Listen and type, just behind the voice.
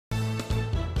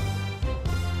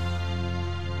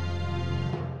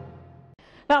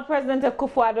Now, President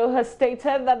Akuffo-Addo has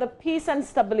stated that the peace and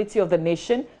stability of the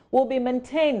nation will be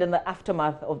maintained in the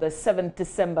aftermath of the 7th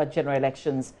December general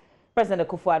elections. President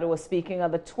Akuffo-Addo was speaking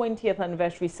at the 20th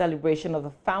anniversary celebration of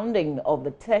the founding of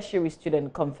the Tertiary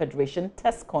Student Confederation,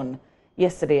 TESCON,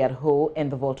 yesterday at Ho in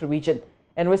the Volta region,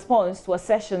 in response to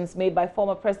assertions made by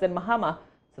former President Mahama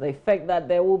to the effect that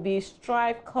there will be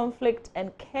strife, conflict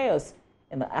and chaos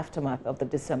in the aftermath of the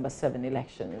December 7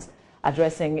 elections.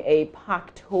 Addressing a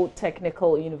packed Ho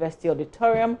Technical University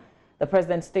auditorium, the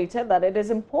president stated that it is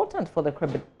important for the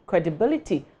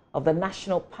credibility of the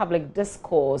national public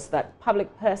discourse that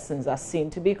public persons are seen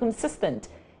to be consistent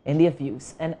in their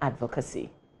views and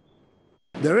advocacy.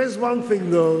 There is one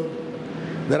thing, though,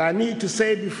 that I need to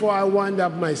say before I wind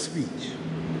up my speech,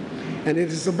 and it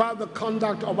is about the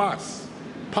conduct of us,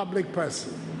 public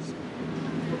persons.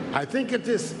 I think it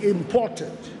is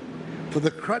important for the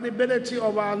credibility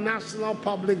of our national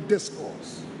public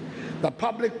discourse that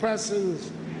public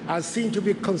persons are seen to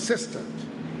be consistent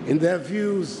in their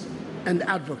views and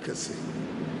advocacy.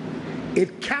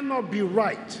 It cannot be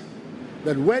right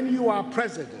that when you are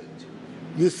president,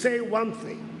 you say one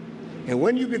thing, and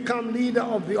when you become leader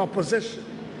of the opposition,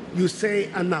 you say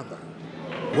another.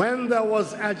 When there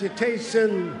was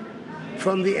agitation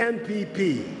from the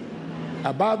NPP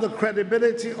about the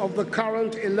credibility of the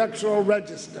current electoral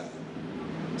register,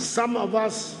 some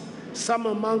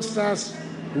amongst us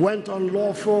went on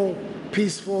lawful,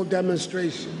 peaceful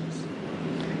demonstrations.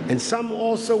 And some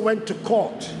also went to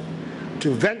court to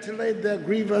ventilate their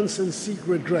grievance and seek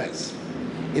redress.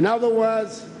 In other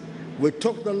words, we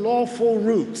took the lawful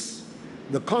routes,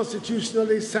 the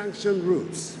constitutionally sanctioned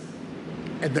routes.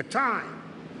 At the time,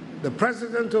 the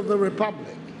President of the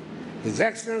Republic, His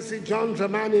Excellency John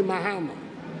Mahama,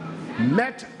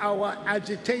 met our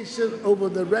agitation over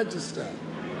the register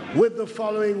with the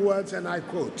following words, and I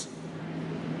quote,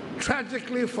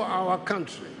 "Tragically for our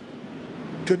country,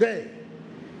 today,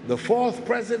 the fourth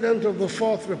President of the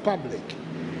Fourth Republic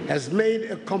has made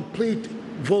a complete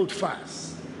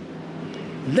volte-face."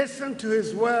 Listen to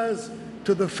his words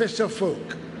to the fisher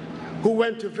folk who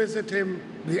went to visit him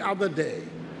the other day.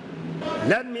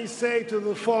 Let me say to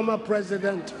the former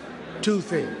president two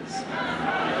things.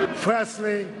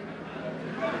 Firstly,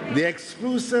 the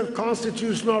exclusive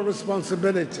constitutional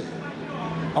responsibility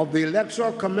of the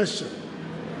Electoral Commission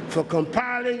for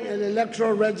compiling an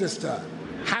electoral register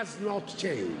has not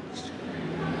changed.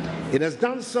 It has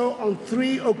done so on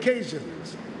 3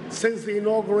 occasions since the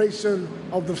inauguration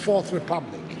of the Fourth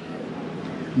Republic.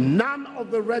 None of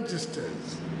the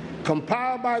registers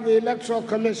compiled by the Electoral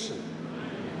Commission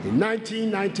in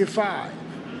 1995,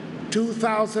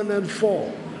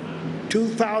 2004,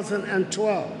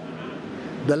 2012,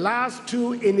 the last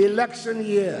 2 in election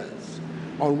years,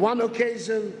 on one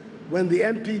occasion when the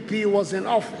NPP was in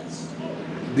office,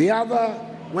 the other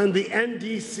when the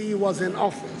NDC was in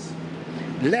office,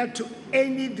 led to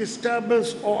any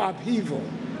disturbance or upheaval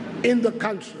in the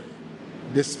country,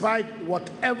 despite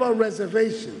whatever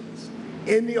reservations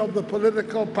any of the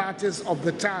political parties of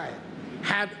the time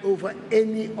had over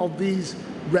any of these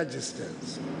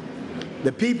registers.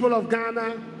 The people of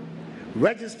Ghana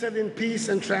registered in peace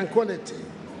and tranquility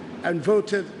and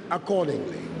voted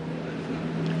accordingly.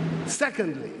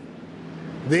 Secondly,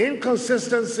 the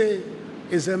inconsistency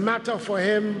is a matter for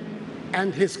him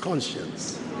and his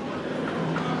conscience.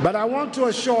 But I want to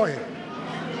assure him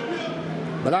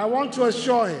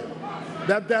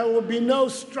that there will be no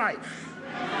strife.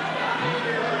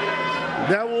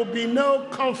 There will be no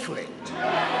conflict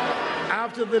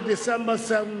after the December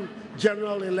 7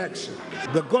 general election.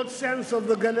 The good sense of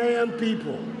the Ghanaian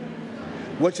people,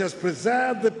 which has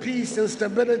preserved the peace and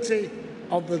stability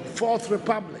of the Fourth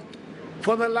Republic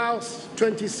for the last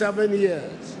 27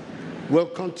 years, will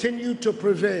continue to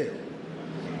prevail,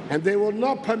 and they will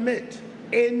not permit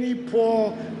any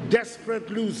poor,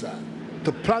 desperate loser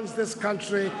to plunge this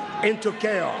country into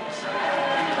chaos.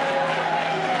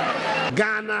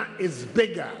 Ghana is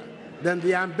bigger than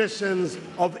the ambitions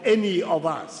of any of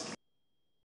us.